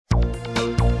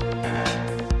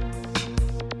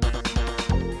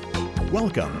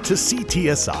Welcome to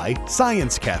CTSI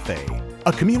Science Cafe,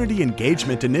 a community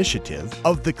engagement initiative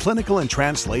of the Clinical and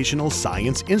Translational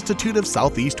Science Institute of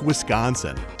Southeast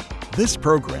Wisconsin. This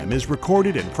program is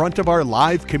recorded in front of our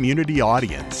live community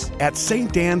audience at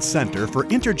St. Anne's Center for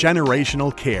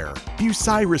Intergenerational Care,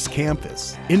 Bucyrus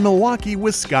Campus in Milwaukee,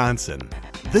 Wisconsin.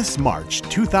 This March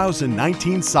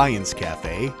 2019 Science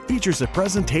Cafe features a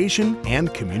presentation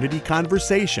and community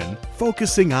conversation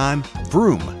focusing on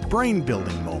Vroom brain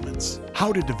building moments,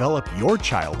 how to develop your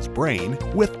child's brain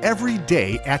with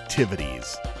everyday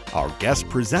activities. Our guest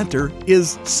presenter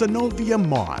is Synovia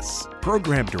Moss,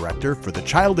 Program Director for the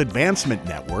Child Advancement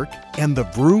Network and the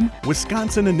Vroom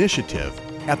Wisconsin Initiative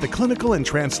at the Clinical and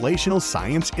Translational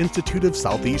Science Institute of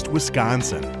Southeast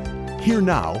Wisconsin. Here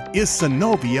now is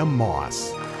Synovia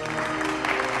Moss.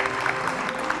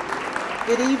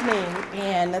 Good evening,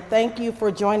 and thank you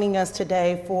for joining us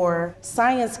today for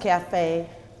Science Cafe,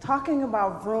 talking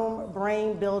about Vroom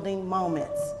brain building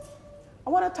moments. I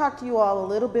want to talk to you all a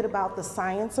little bit about the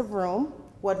science of Vroom,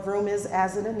 what Vroom is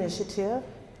as an initiative.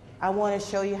 I want to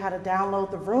show you how to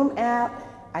download the Vroom app,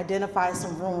 identify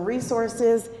some Vroom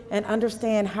resources, and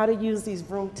understand how to use these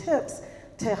Vroom tips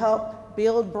to help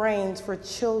build brains for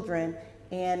children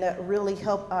and really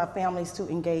help families to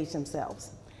engage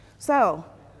themselves. So,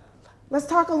 let's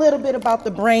talk a little bit about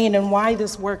the brain and why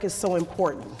this work is so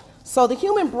important. So the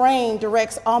human brain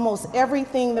directs almost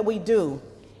everything that we do.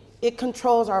 It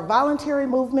controls our voluntary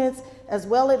movements as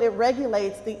well as it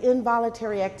regulates the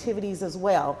involuntary activities as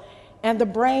well. And the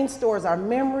brain stores our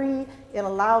memory, it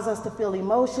allows us to feel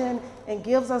emotion, and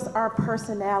gives us our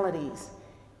personalities.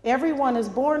 Everyone is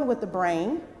born with the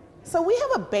brain. So we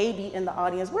have a baby in the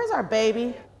audience. Where's our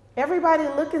baby? Everybody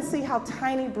look and see how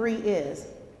tiny Bree is.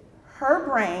 Her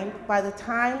brain, by the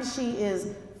time she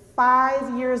is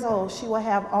 5 years old, she will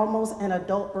have almost an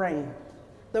adult brain.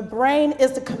 The brain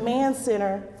is the command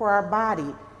center for our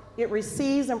body. It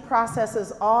receives and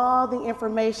processes all the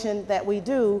information that we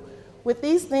do with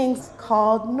these things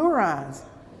called neurons.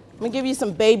 Let me give you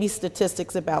some baby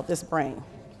statistics about this brain.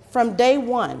 From day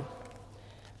one,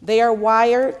 they are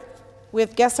wired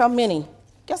with, guess how many?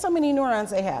 Guess how many neurons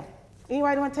they have?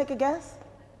 Anybody want to take a guess?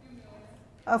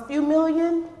 A few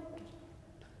million?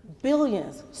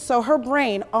 Billions. So her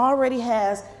brain already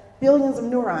has billions of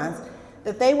neurons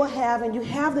that they will have, and you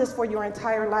have this for your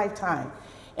entire lifetime.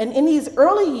 And in these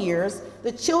early years,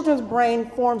 the children's brain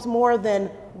forms more than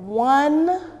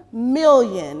 1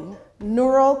 million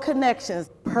neural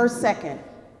connections per second.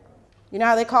 You know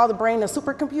how they call the brain a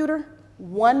supercomputer?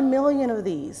 1 million of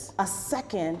these a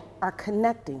second are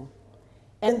connecting.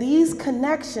 And these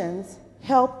connections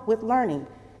help with learning.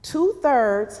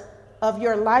 2/3 of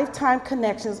your lifetime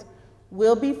connections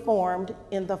will be formed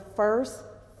in the first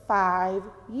 5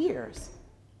 years.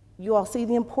 You all see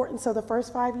the importance of the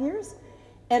first 5 years?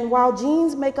 And while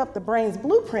genes make up the brain's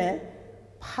blueprint,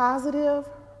 positive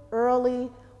early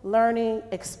learning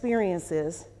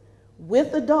experiences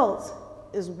with adults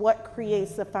is what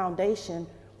creates the foundation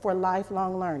for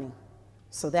lifelong learning.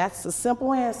 So that's the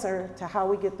simple answer to how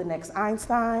we get the next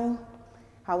Einstein,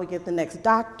 how we get the next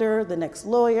doctor, the next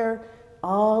lawyer.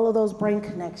 All of those brain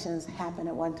connections happen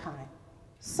at one time.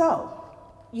 So,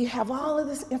 you have all of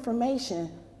this information.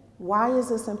 Why is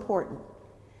this important?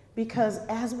 Because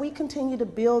as we continue to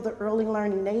build the early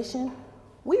learning nation,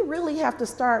 we really have to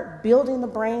start building the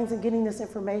brains and getting this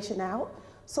information out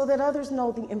so that others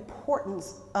know the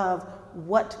importance of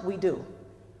what we do.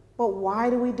 But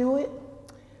why do we do it?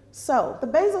 So, the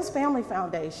Bezos Family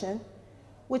Foundation,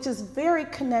 which is very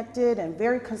connected and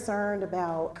very concerned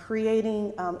about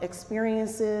creating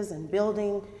experiences and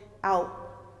building out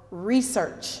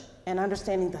research and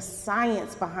understanding the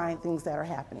science behind things that are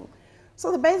happening.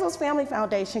 So the Bezos Family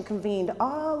Foundation convened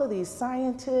all of these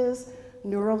scientists,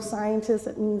 neuroscientists,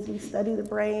 that means we study the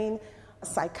brain,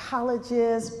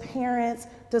 psychologists, parents,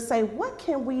 to say, what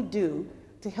can we do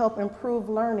to help improve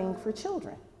learning for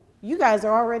children? You guys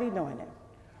are already doing it.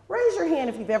 Raise your hand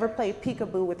if you've ever played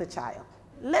peekaboo with a child.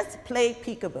 Let's play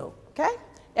peekaboo, okay?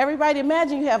 Everybody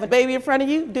imagine you have a baby in front of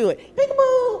you, do it.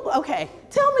 Peekaboo, okay.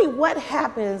 Tell me what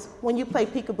happens when you play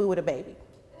peekaboo with a baby.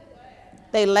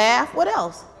 They laugh, what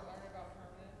else?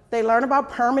 They learn about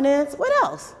permanence, what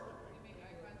else?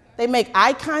 They make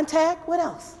eye contact, what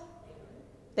else?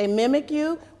 They mimic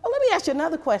you. Well, let me ask you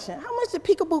another question. How much did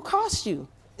peekaboo cost you?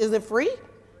 Is it free,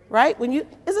 right?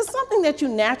 Is it something that you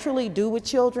naturally do with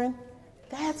children?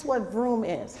 That's what Vroom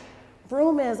is.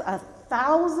 Vroom is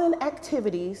 1,000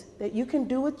 activities that you can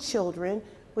do with children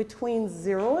between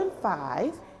 0 and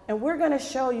 5, and we're going to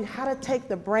show you how to take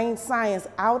the brain science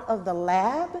out of the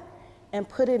lab and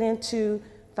put it into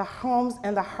the homes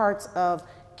and the hearts of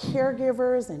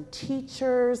caregivers and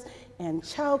teachers and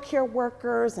child care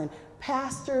workers and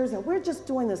pastors, and we're just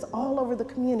doing this all over the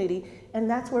community, and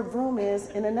that's what Vroom is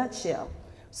in a nutshell.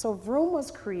 So Vroom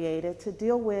was created to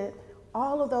deal with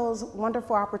all of those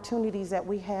wonderful opportunities that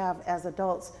we have as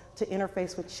adults to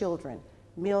interface with children: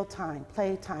 mealtime,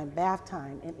 playtime, bath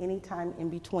time, and any time in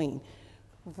between.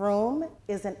 Vroom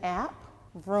is an app.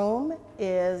 Vroom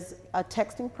is a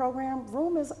texting program.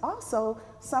 Vroom is also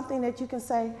something that you can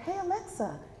say, "Hey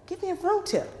Alexa, give me a Vroom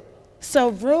tip." So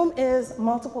Vroom is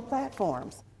multiple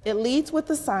platforms. It leads with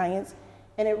the science,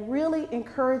 and it really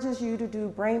encourages you to do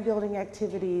brain building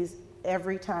activities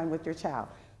every time with your child.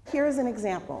 Here's an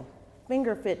example: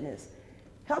 finger fitness.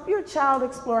 Help your child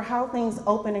explore how things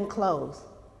open and close.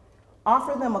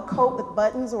 Offer them a coat with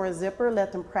buttons or a zipper.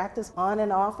 Let them practice on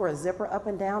and off or a zipper up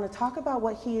and down, and talk about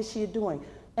what he or she is doing.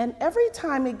 And every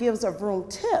time it gives a Vroom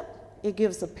tip, it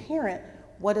gives the parent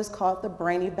what is called the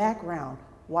brainy background,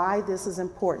 why this is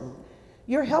important.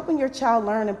 You're helping your child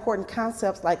learn important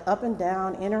concepts like up and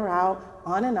down, in or out,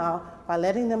 on and off, by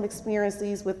letting them experience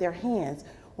these with their hands.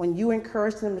 When you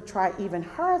encourage them to try even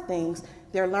hard things,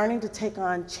 they're learning to take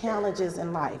on challenges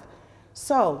in life.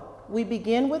 So we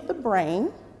begin with the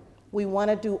brain. We want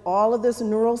to do all of this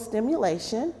neural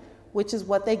stimulation, which is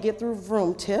what they get through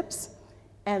Vroom tips.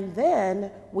 And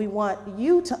then we want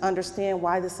you to understand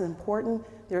why this is important.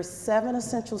 There's 7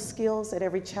 essential skills that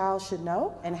every child should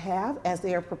know and have as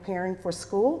they are preparing for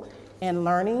school and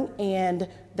learning, and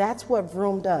that's what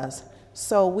Vroom does.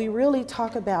 So we really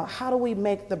talk about how do we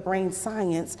make the brain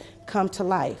science come to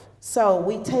life. So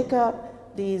we take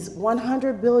up these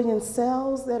 100 billion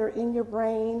cells that are in your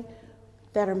brain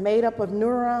that are made up of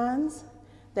neurons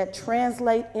that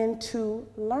translate into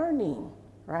learning,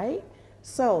 right?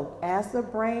 So as the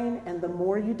brain, and the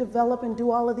more you develop and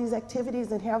do all of these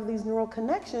activities and have these neural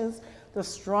connections, the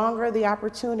stronger the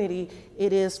opportunity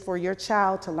it is for your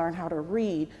child to learn how to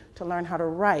read, to learn how to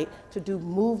write, to do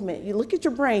movement. You look at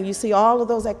your brain, you see all of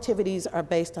those activities are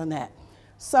based on that.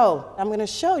 So I'm gonna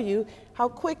show you how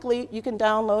quickly you can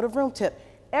download a Vroom tip.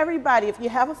 Everybody, if you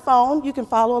have a phone, you can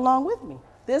follow along with me.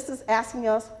 This is asking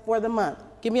us for the month.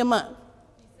 Give me a month.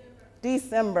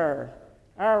 December.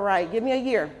 All right, give me a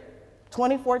year.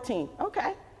 2014.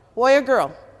 Okay. Boy or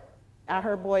girl? I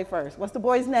heard boy first. What's the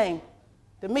boy's name?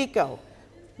 D'Amico.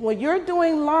 When you're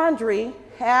doing laundry,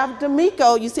 have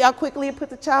D'Amico, you see how quickly it put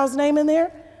the child's name in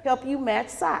there? Help you match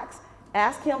socks.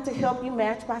 Ask him to help you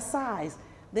match by size.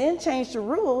 Then change the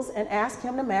rules and ask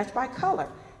him to match by color.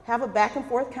 Have a back and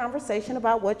forth conversation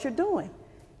about what you're doing.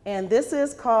 And this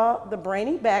is called the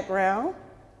brainy background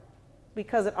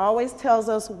because it always tells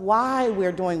us why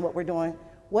we're doing what we're doing.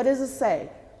 What does it say?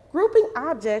 Grouping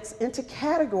objects into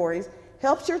categories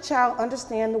helps your child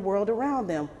understand the world around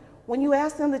them. When you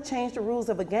ask them to change the rules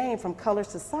of a game from colors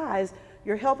to size,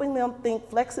 you're helping them think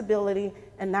flexibility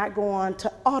and not go on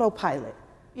to autopilot.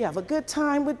 You have a good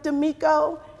time with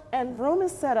D'Amico, and Vroom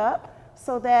is set up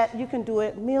so that you can do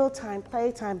it mealtime,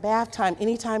 playtime, bath time,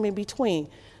 anytime in between.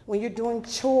 When you're doing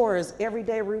chores,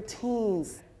 everyday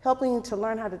routines, helping to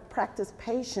learn how to practice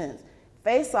patience.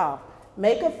 Face off.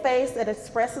 Make a face that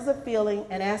expresses a feeling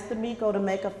and ask D'Amico to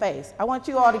make a face. I want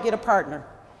you all to get a partner.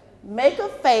 Make a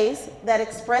face that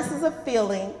expresses a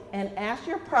feeling and ask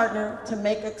your partner to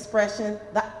make expression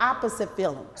the opposite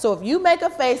feeling. So if you make a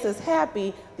face that's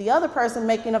happy, the other person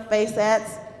making a face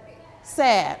that's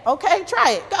sad. Okay,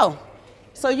 try it, go.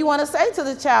 So you want to say to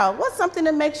the child, what's something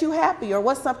that makes you happy or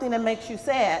what's something that makes you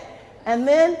sad? And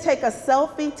then take a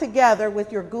selfie together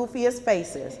with your goofiest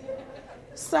faces.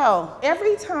 So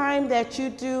every time that you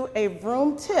do a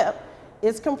Vroom tip,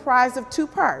 it's comprised of 2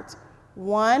 parts.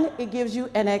 One, it gives you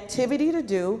an activity to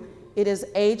do. It is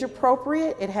age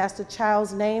appropriate. It has the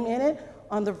child's name in it.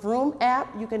 On the Vroom app,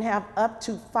 you can have up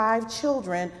to 5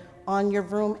 children on your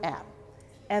Vroom app.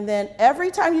 And then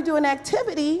every time you do an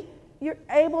activity, you're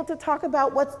able to talk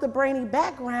about what's the brainy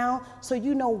background so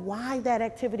you know why that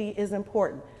activity is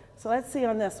important. So let's see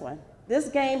on this one. This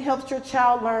game helps your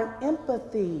child learn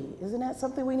empathy. Isn't that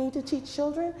something we need to teach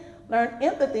children? Learn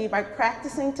empathy by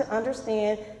practicing to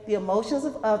understand the emotions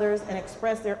of others and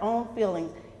express their own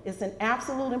feelings. It's an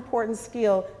absolute important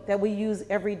skill that we use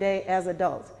every day as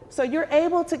adults. So you're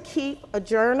able to keep a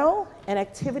journal, an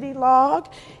activity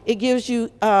log. It gives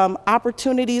you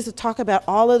opportunities to talk about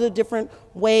all of the different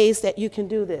ways that you can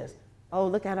do this. Oh,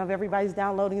 look at how everybody's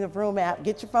downloading the Vroom app.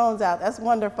 Get your phones out. That's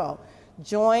wonderful.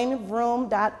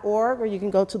 Joinvroom.org, or you can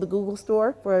go to the Google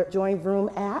store for Join Vroom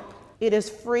app. It is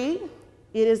free.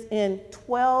 It is in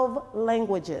 12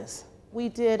 languages. We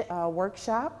did a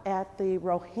workshop at the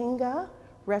Rohingya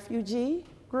refugee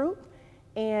group,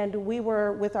 And we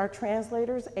were, with our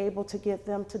translators, able to get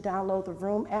them to download the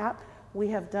Vroom app. We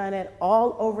have done it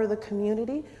all over the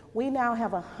community. We now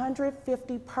have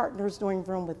 150 partners doing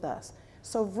Vroom with us.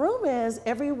 So Vroom is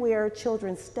everywhere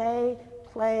children stay,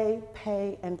 play,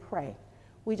 pay, and pray.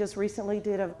 We just recently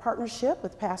did a partnership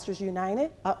with Pastors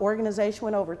United, an organization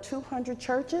with over 200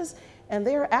 churches, and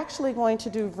they're actually going to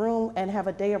do Vroom and have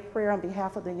a day of prayer on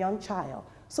behalf of the young child.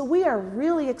 So we are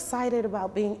really excited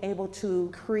about being able to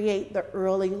create the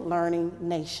early learning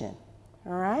nation.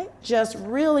 All right? Just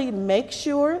really make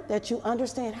sure that you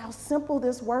understand how simple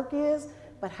this work is,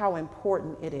 but how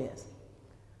important it is.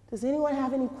 Does anyone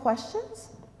have any questions?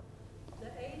 The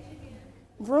age again?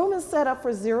 Vroom is set up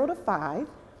for 0 to 5,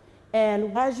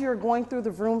 and as you're going through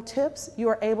the Vroom tips, you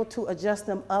are able to adjust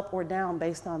them up or down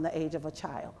based on the age of a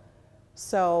child.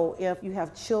 So if you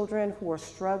have children who are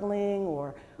struggling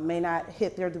or may not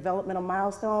hit their developmental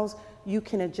milestones, you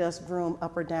can adjust Vroom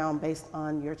up or down based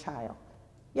on your child.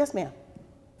 Yes, ma'am.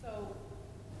 So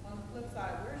on the flip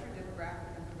side, where's your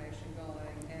demographic information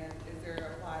going, and is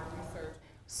there applied research?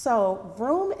 So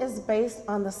Vroom is based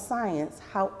on the science.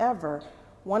 However,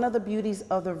 one of the beauties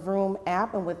of the Vroom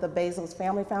app and with the Bezos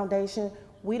Family Foundation,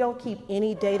 we don't keep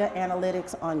any data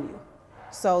analytics on you.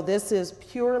 So this is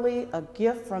purely a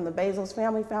gift from the Bezos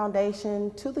Family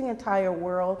Foundation to the entire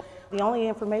world. The only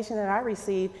information that I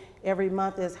receive every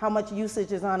month is how much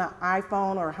usage is on an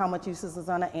iPhone or how much usage is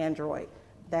on an Android.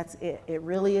 That's it. It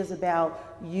really is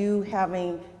about you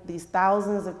having these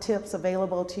thousands of tips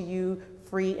available to you,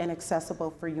 free and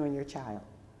accessible for you and your child.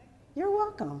 You're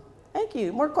welcome. Thank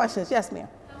you. More questions? Yes, ma'am.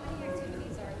 How many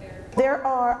activities are there? There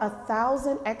are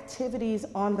 1,000 activities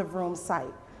on the Vroom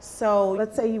site. So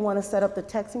let's say you want to set up the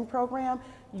texting program,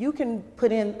 you can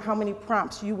put in how many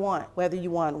prompts you want, whether you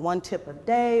want 1 tip a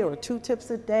day or 2 tips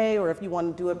a day, or if you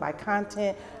want to do it by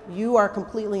content, you are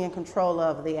completely in control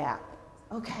of the app.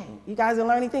 Okay, you guys are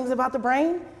learning things about the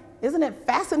brain? Isn't it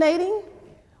fascinating?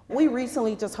 We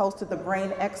recently just hosted the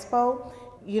Brain Expo.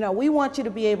 You know, we want you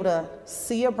to be able to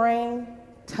see a brain,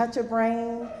 touch a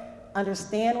brain,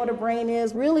 understand what a brain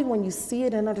is. Really, when you see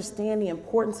it and understand the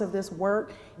importance of this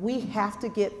work, we have to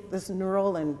get this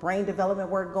neural and brain development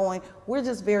work going. We're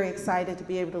just very excited to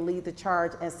be able to lead the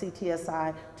charge at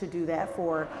CTSI to do that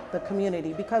for the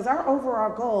community, because our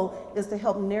overall goal is to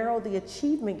help narrow the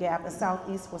achievement gap in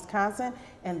Southeast Wisconsin,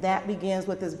 and that begins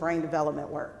with this brain development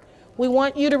work. We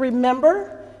want you to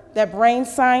remember that brain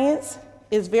science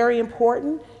is very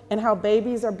important and how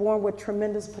babies are born with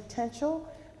tremendous potential.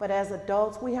 But as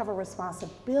adults, we have a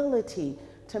responsibility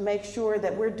to make sure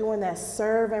that we're doing that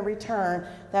serve and return,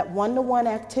 that one-to-one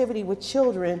activity with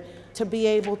children to be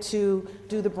able to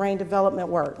do the brain development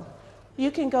work. You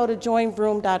can go to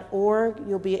joinvroom.org.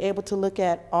 You'll be able to look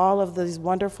at all of these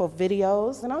wonderful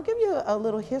videos. And I'll give you a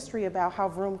little history about how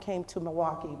Vroom came to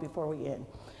Milwaukee before we end.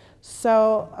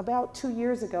 So about 2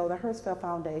 years ago, the Hertzfeld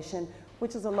Foundation,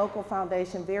 which is a local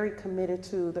foundation very committed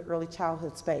to the early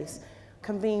childhood space,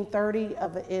 convened 30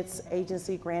 of its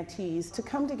agency grantees to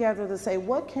come together to say,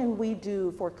 what can we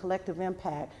do for collective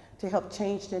impact to help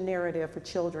change the narrative for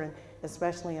children,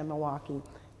 especially in Milwaukee?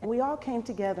 And we all came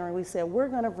together and we said, we're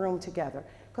gonna Vroom together,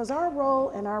 because our role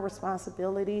and our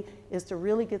responsibility is to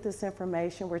really get this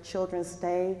information where children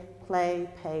stay, play,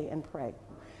 pay, and pray.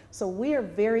 So we are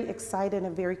very excited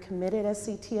and very committed at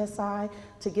CTSI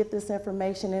to get this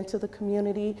information into the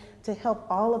community, to help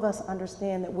all of us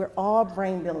understand that we're all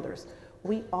brain builders.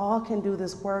 We all can do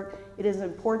this work. It is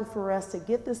important for us to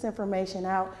get this information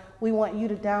out. We want you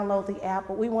to download the app,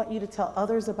 but we want you to tell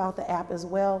others about the app as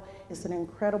well. It's an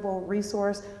incredible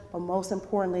resource, but most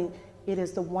importantly, it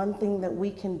is the one thing that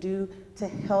we can do to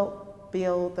help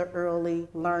build the early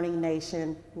learning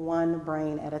nation, one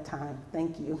brain at a time.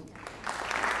 Thank you.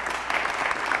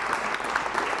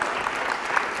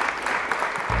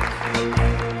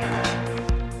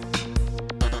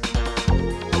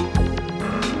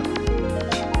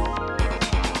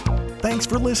 Thanks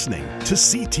for listening to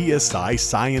CTSI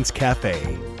Science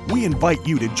Cafe. We invite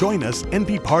you to join us and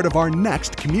be part of our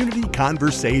next community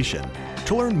conversation.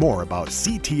 To learn more about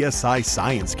CTSI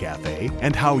Science Cafe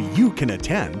and how you can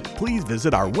attend, please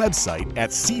visit our website at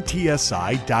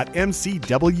ctsi.mcw.edu.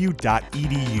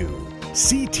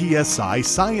 CTSI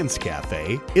Science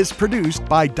Cafe is produced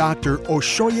by Dr.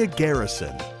 Oshoya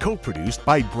Garrison, co-produced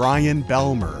by Brian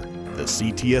Belmer. The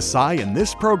CTSI in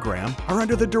this program are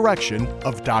under the direction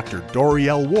of Dr.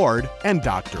 Doriel Ward and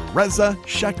Dr. Reza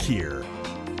Shakir.